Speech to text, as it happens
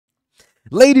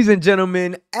Ladies and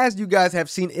gentlemen, as you guys have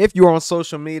seen, if you're on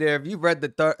social media, if you've read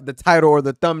the title or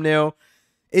the thumbnail,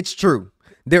 it's true.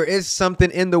 There is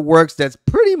something in the works that's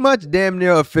pretty much damn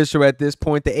near official at this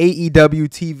point. The AEW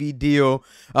TV deal.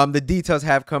 The details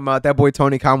have come out. That boy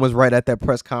Tony Khan was right at that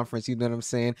press conference. You know what I'm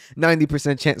saying?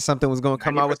 90% chance something was going to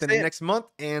come 90%. Out within the next month,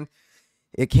 and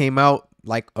it came out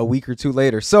like a week or two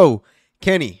later. So,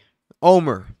 Kenny,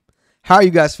 Omer, how are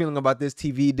you guys feeling about this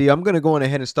TV deal? I'm going to go on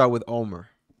ahead and start with Omer.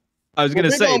 I was going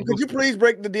to say, could you please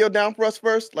break the deal down for us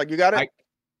first? Like, you got it?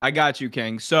 I got you,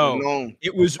 King. So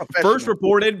it was first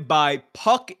reported by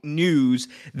Puck News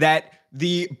that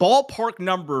the ballpark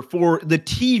number for the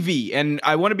TV, and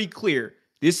I want to be clear,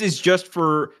 this is just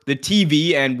for the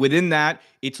TV, and within that,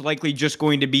 it's likely just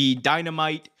going to be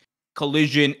Dynamite,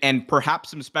 Collision, and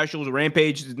perhaps some specials.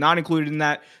 Rampage is not included in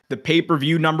that. The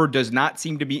pay-per-view number does not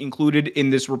seem to be included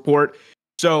in this report.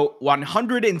 So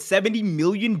 $170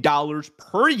 million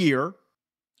per year.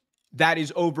 That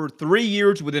is over 3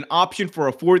 years with an option for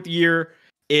a fourth year.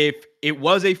 If it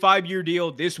was a 5-year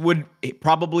deal, this would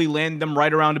probably land them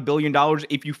right around $1 billion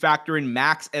if you factor in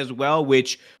Max as well,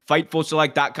 which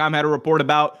FightfulSelect.com had a report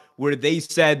about where they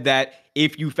said that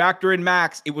if you factor in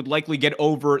Max, it would likely get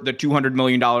over the $200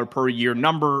 million per year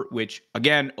number, which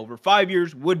again, over 5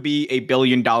 years would be a $1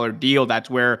 billion deal. That's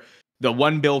where the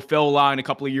one Bill Phil line a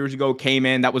couple of years ago came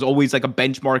in. That was always like a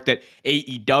benchmark that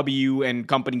AEW and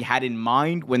company had in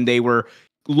mind when they were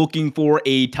looking for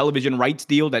a television rights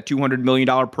deal, that $200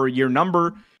 million per year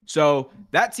number. So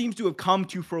that seems to have come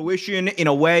to fruition in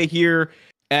a way here.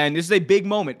 And this is a big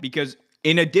moment because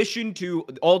in addition to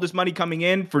all this money coming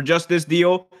in for just this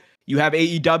deal, you have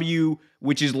AEW,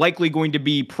 which is likely going to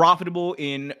be profitable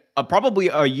in probably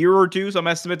a year or two. Some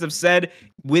estimates have said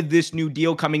with this new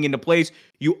deal coming into place.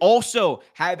 You also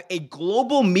have a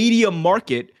global media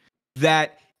market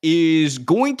that is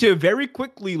going to very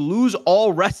quickly lose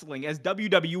all wrestling as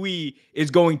WWE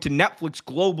is going to Netflix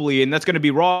globally. And that's going to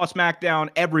be Raw, SmackDown,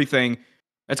 everything.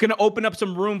 That's going to open up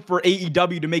some room for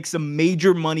AEW to make some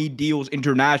major money deals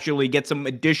internationally, get some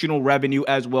additional revenue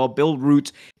as well, build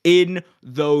roots in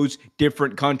those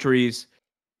different countries.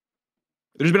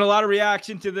 There's been a lot of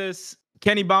reaction to this.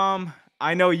 Kenny Baum,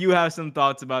 I know you have some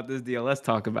thoughts about this deal. Let's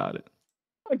talk about it.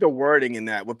 I like the wording in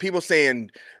that. With people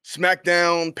saying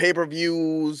SmackDown,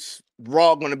 pay-per-views,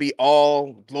 Raw going to be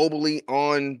all globally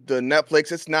on the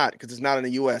Netflix. It's not, because it's not in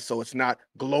the US, so it's not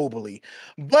globally.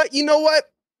 But you know what?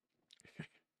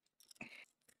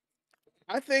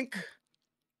 I think,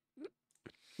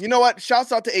 you know what?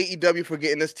 Shouts out to AEW for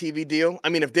getting this TV deal. I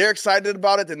mean, if they're excited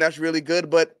about it, then that's really good.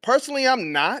 But personally,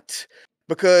 I'm not,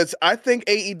 because I think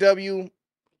AEW,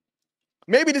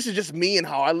 maybe this is just me and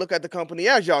how I look at the company.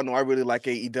 As y'all know, I really like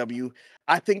AEW.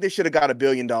 I think they should have got $1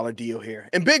 billion deal here.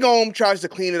 And Big Om tries to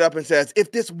clean it up and says,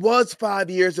 if this was 5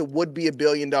 years, it would be $1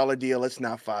 billion deal. It's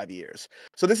not 5 years.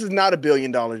 So this is not $1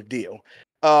 billion deal.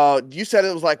 You said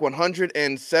it was like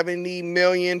 170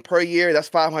 million per year. That's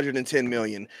 510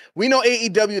 million. We know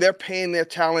AEW, they're paying their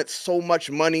talent so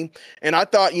much money. And I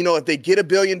thought, you know, if they get $1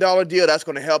 billion deal, that's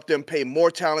going to help them pay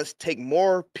more talents, take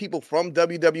more people from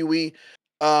WWE.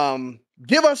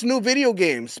 Give us new video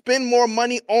games. Spend more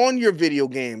money on your video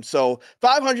games. So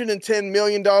 $510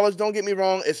 million, don't get me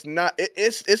wrong, it's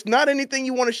not anything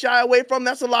you want to shy away from.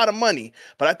 That's a lot of money.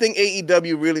 But I think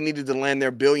AEW really needed to land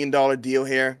their $1 billion deal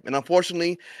here. And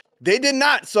unfortunately, they did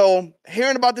not. So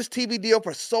hearing about this TV deal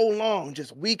for so long,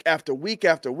 just week after week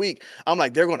after week, I'm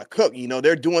like, they're going to cook. You know,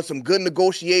 they're doing some good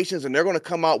negotiations and they're going to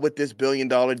come out with this $1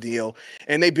 billion deal.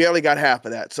 And they barely got half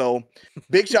of that. So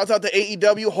big shouts out to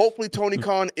AEW. Hopefully Tony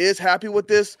Khan is happy with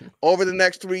this over the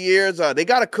next 3 years. They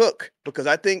got to cook, because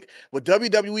I think with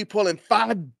WWE pulling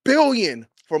 $5 billion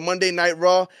for Monday Night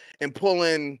Raw and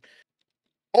pulling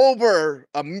over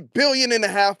 $1.5 billion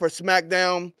for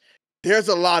SmackDown, there's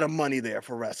a lot of money there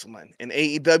for wrestling. And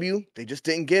AEW, they just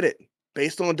didn't get it.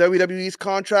 Based on WWE's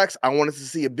contracts, I wanted to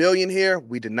see $1 billion here.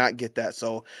 We did not get that.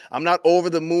 So I'm not over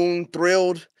the moon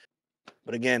thrilled.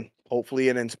 But again, hopefully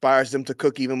it inspires them to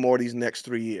cook even more these next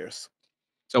 3 years.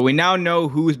 So we now know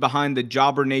who's behind the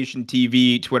Jobber Nation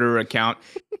TV Twitter account.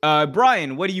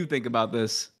 Brian, what do you think about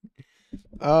this?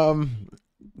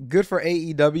 Good for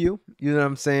AEW. You know what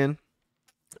I'm saying?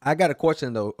 I got a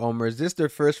question though, Omer. Is this their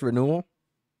first renewal?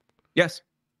 Yes.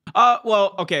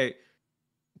 Well, okay.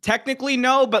 Technically,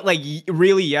 no, but like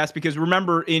really, yes. Because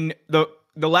remember, in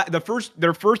their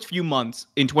first few months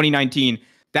in 2019,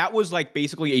 that was like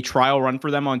basically a trial run for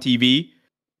them on TV.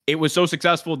 It was so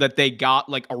successful that they got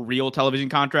like a real television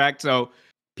contract. So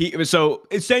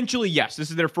essentially, yes, this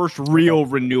is their first real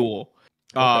renewal.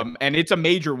 And it's a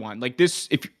major one. Like this,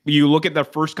 if you look at the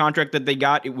first contract that they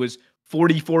got, it was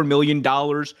 $44 million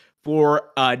for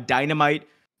Dynamite.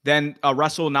 Then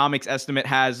WrestleNomics estimate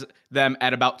has them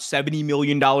at about $70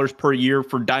 million per year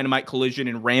for Dynamite, Collision,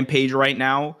 and Rampage right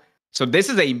now. So this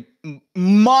is a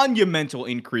monumental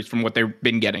increase from what they've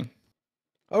been getting.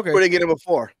 Okay. What were they getting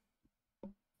before?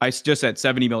 I just said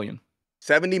 70 million.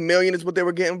 70 million is what they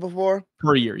were getting before?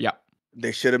 Per year, yeah.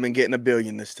 They should have been getting $1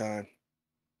 billion this time.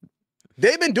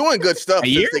 They've been doing good stuff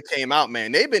since they came out,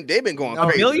 man. They've been going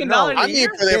crazy. $1 billion I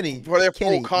mean, for their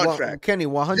full contract. Kenny,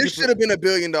 100%. This should have been $1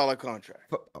 billion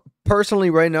contract.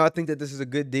 Personally, right now, I think that this is a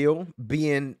good deal,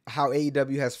 being how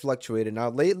AEW has fluctuated. Now,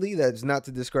 lately, that's not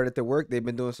to discredit their work. They've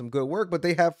been doing some good work, but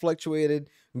they have fluctuated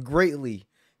greatly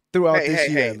throughout this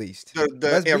year, at least.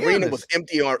 The arena was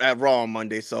empty at Raw on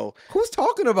Monday, so who's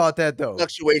talking about that though?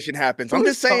 Fluctuation happens. I'm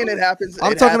just saying it happens.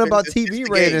 I'm talking about TV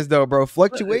ratings though, bro.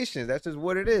 Fluctuations. That's just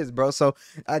what it is, bro. So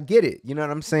I get it. You know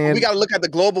what I'm saying? We got to look at the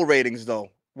global ratings though.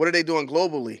 What are they doing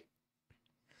globally?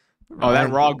 Oh, that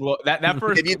Raw that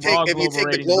first. If you take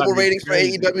the global ratings for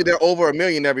AEW, they're over 1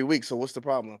 million every week. So what's the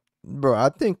problem, bro? I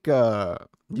think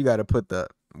you got to put the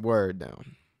word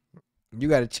down. You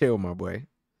got to chill, my boy.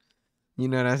 You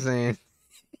know what I'm saying?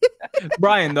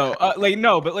 Brian, though,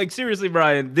 seriously,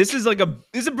 Brian, this is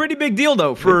a pretty big deal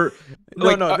though for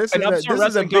this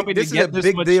is a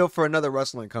big deal for another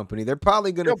wrestling company. They're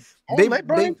probably gonna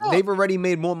they've already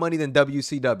made more money than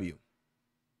WCW.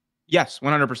 Yes,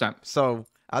 100%. So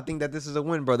I think that this is a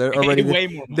win, bro. They're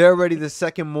already the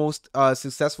second most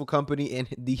successful company in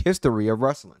the history of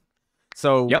wrestling.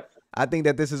 So yep. I think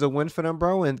that this is a win for them,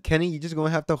 bro. And Kenny, you're just gonna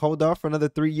have to hold off for another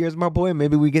 3 years, my boy.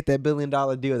 Maybe we get that $1 billion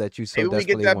deal that you so desperately want.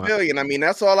 Maybe we get that billion. I mean,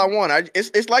 that's all I want.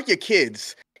 It's like your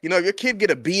kids. You know, if your kid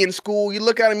get a B in school, you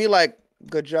look at him, you're like,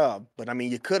 good job. But I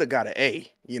mean, you could have got an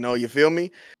A. You know, you feel me?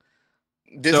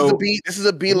 This is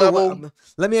a B level.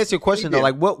 Let me ask you a question though.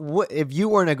 Like, what if you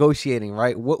were negotiating,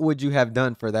 right? What would you have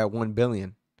done for that $1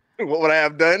 billion? What would I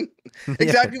have done?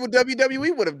 Exactly what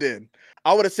WWE would have done.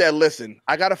 I would have said, listen,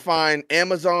 I got to find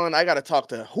Amazon. I got to talk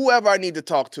to whoever I need to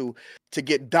talk to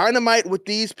get Dynamite with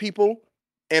these people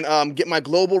and get my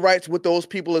global rights with those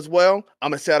people as well. I'm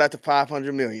going to sell that to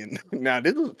 $500 million. Now,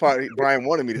 this is part Brian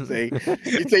wanted me to say.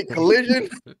 You take Collision.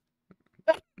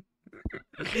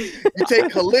 You take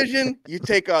Collision, you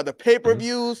take the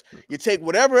pay-per-views, you take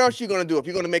whatever else you're going to do. If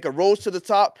you're going to make a rose to the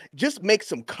top, just make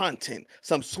some content,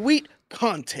 some sweet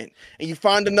content, and you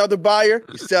find another buyer,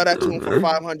 you sell that to him for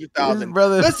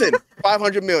 $500,000. Listen,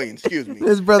 $500 million. Excuse me.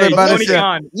 This brother about to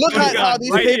sell. Look at how these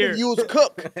pay-per-views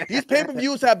cook. These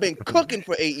pay-per-views have been cooking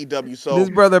for AEW. So this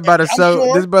brother about to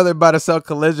sell. This brother about to sell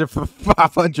Collision for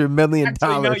 $500 million.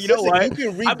 Actually, you know what? You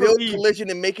can rebuild Collision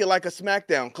and make it like a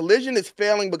SmackDown. Collision is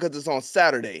failing because it's on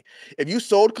Saturday. If you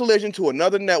sold Collision to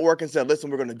another network and said, "Listen,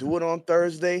 we're going to do it on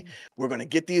Thursday. We're going to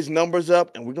get these numbers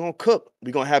up, and we're going to cook.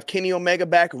 We're going to have Kenny Omega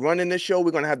back running this show.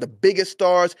 We're going to have the biggest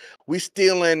stars. We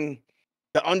stealing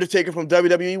the Undertaker from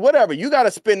WWE, whatever. You got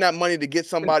to spend that money to get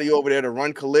somebody over there to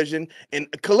run Collision, and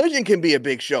Collision can be a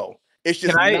big show. It's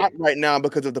just not right now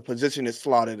because of the position it's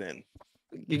slotted in.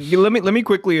 Let me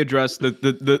quickly address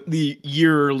the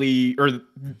yearly or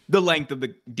the length of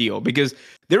the deal, because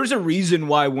there's a reason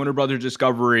why Warner Brothers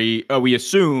Discovery, we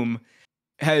assume,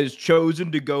 has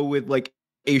chosen to go with like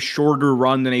a shorter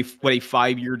run than what a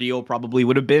 5-year deal probably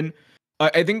would have been.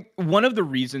 I think one of the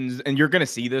reasons, and you're going to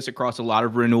see this across a lot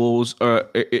of renewals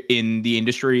in the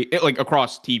industry, like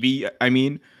across TV, I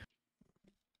mean,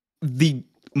 the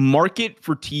market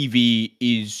for TV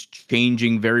is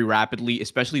changing very rapidly,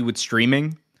 especially with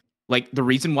streaming. Like, the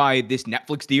reason why this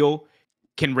Netflix deal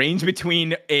can range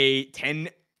between a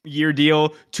 10-year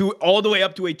deal to all the way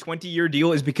up to a 20-year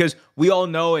deal is because we all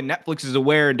know, and Netflix is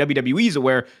aware and WWE is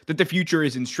aware, that the future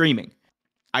is in streaming.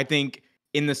 I think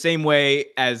in the same way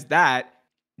as that,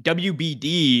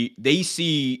 WBD, they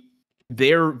see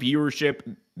their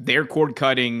viewership, their cord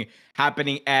cutting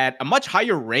happening at a much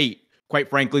higher rate, quite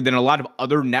frankly, than a lot of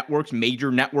other networks,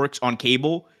 major networks on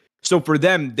cable. So for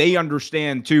them, they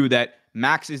understand too that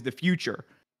Max is the future,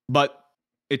 but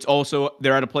it's also,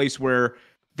 they're at a place where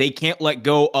they can't let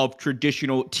go of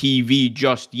traditional TV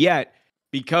just yet,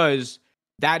 because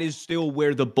that is still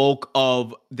where the bulk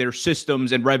of their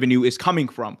systems and revenue is coming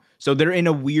from. So they're in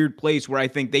a weird place where I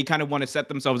think they kind of want to set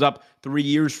themselves up 3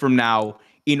 years from now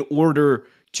in order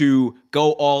to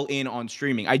go all in on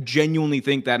streaming. I genuinely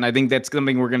think that, and I think that's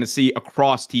something we're going to see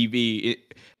across TV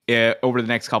over the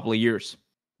next couple of years.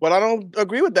 Well, I don't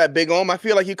agree with that, Big Om. I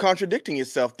feel like you're contradicting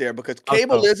yourself there, because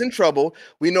cable is in trouble.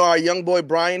 We know our young boy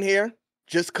Brian here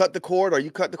just cut the cord. Are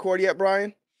you cut the cord yet,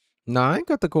 Brian? No, I ain't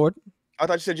cut the cord. I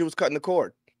thought you said you was cutting the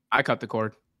cord. I cut the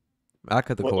cord. I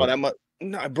cut the cord.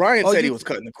 No, Brian said he was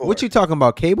cutting the cord. What you talking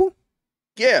about, cable?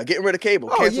 Yeah, getting rid of cable.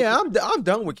 Oh yeah, I'm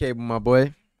done with cable, my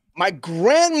boy. My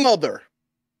grandmother,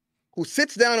 who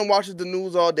sits down and watches the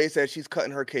news all day, said she's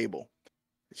cutting her cable.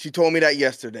 She told me that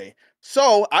yesterday.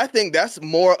 So I think that's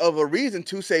more of a reason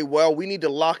to say, well, we need to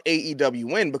lock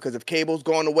AEW in, because if cable's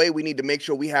going away, we need to make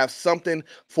sure we have something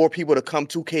for people to come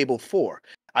to cable for.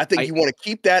 I think you want to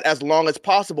keep that as long as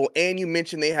possible. And you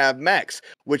mentioned they have Max,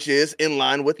 which is in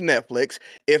line with Netflix.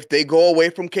 If they go away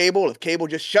from cable, if cable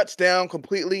just shuts down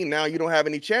completely, now you don't have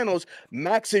any channels,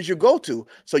 Max is your go-to.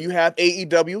 So you have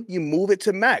AEW, you move it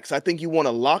to Max. I think you want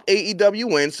to lock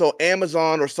AEW in so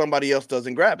Amazon or somebody else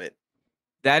doesn't grab it.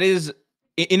 That is,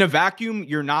 in a vacuum,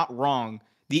 you're not wrong.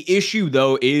 The issue,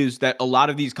 though, is that a lot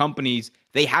of these companies,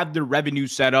 they have their revenue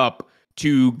set up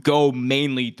to go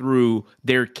mainly through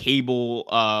their cable,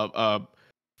 I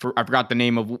forgot the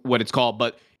name of what it's called,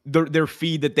 but their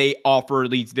fee that they offer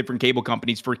these different cable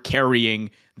companies for carrying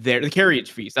the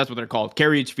carriage fees. That's what they're called.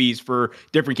 Carriage fees for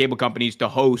different cable companies to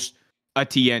host a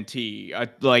TNT,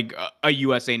 a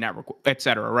USA Network,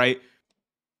 etc. Right?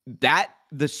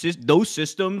 Those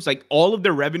systems, like all of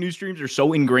their revenue streams are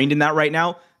so ingrained in that right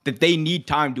now that they need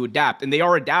time to adapt, and they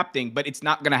are adapting, but it's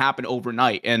not going to happen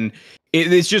overnight. And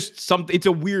it's just something, it's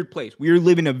a weird place. We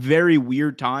live in a very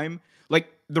weird time. Like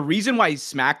the reason why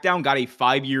SmackDown got a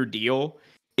 5-year deal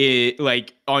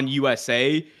on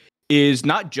USA is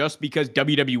not just because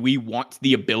WWE wants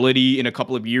the ability in a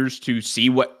couple of years to see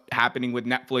what's happening with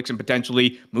Netflix and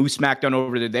potentially move SmackDown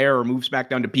over to there or move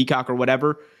SmackDown to Peacock or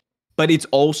whatever, but it's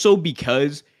also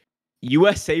because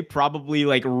USA probably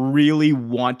really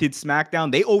wanted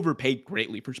SmackDown. They overpaid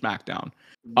greatly for SmackDown.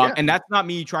 And that's not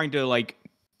me trying to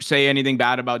say anything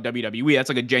bad about WWE. That's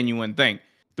a genuine thing.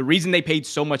 The reason they paid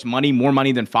so much money, more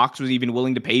money than Fox was even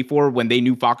willing to pay for when they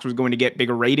knew Fox was going to get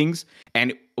bigger ratings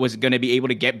and was going to be able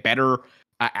to get better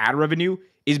ad revenue,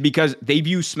 is because they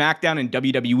view SmackDown and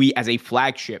WWE as a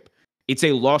flagship. It's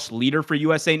a lost leader for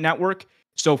USA Network.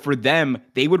 So for them,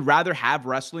 they would rather have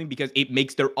wrestling because it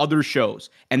makes their other shows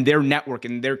and their network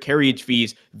and their carriage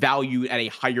fees valued at a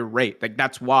higher rate.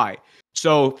 That's why.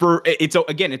 So it's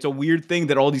a weird thing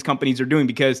that all these companies are doing,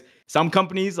 because some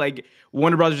companies like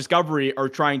Warner Brothers Discovery are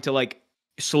trying to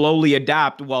slowly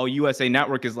adapt, while USA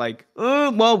Network is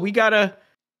well, we gotta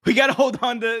hold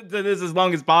on to this as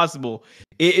long as possible.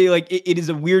 It is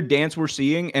a weird dance we're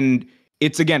seeing, and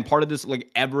it's again part of this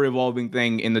ever evolving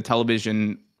thing in the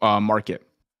television market.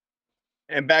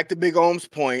 And back to Big Ohm's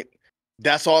point,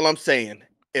 that's all I'm saying.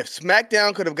 If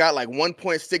SmackDown could have got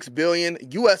 1.6 billion,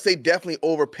 USA definitely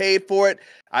overpaid for it.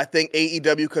 I think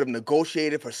AEW could have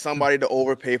negotiated for somebody to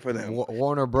overpay for them.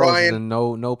 Warner Bros. Is in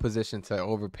no position to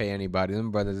overpay anybody.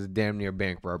 Them brothers is damn near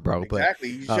bankrupt, bro.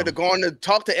 Exactly. You should have gone to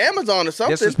talk to Amazon or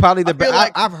something. This is probably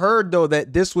I've heard though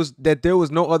that there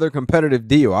was no other competitive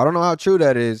deal. I don't know how true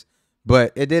that is,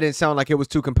 but it didn't sound like it was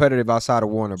too competitive outside of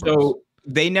Warner Bros. So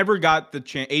they never got the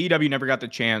chance. AEW never got the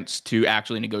chance to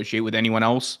actually negotiate with anyone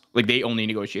else. They only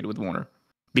negotiated with Warner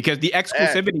because the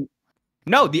exclusivity.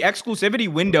 No, the exclusivity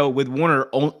window with Warner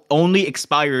only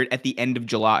expired at the end of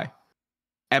July,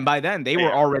 and by then they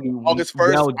were already August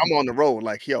 1st. I'm on the road.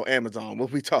 Amazon,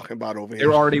 what we talking about over here?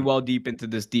 They're already well deep into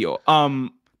this deal.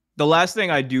 The last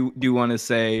thing I do want to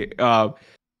say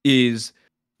is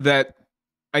that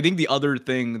I think the other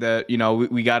thing that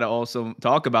we got to also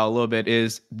talk about a little bit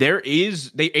is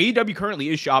AEW currently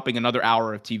is shopping another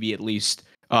hour of TV at least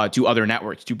to other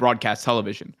networks, to broadcast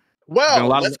television. Well,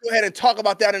 let's go ahead and talk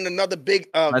about that in another big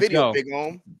video, Big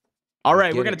Ohm. All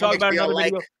right, we're going to talk about another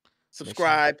video.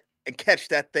 Subscribe and catch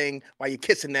that thing while you're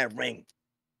kissing that ring.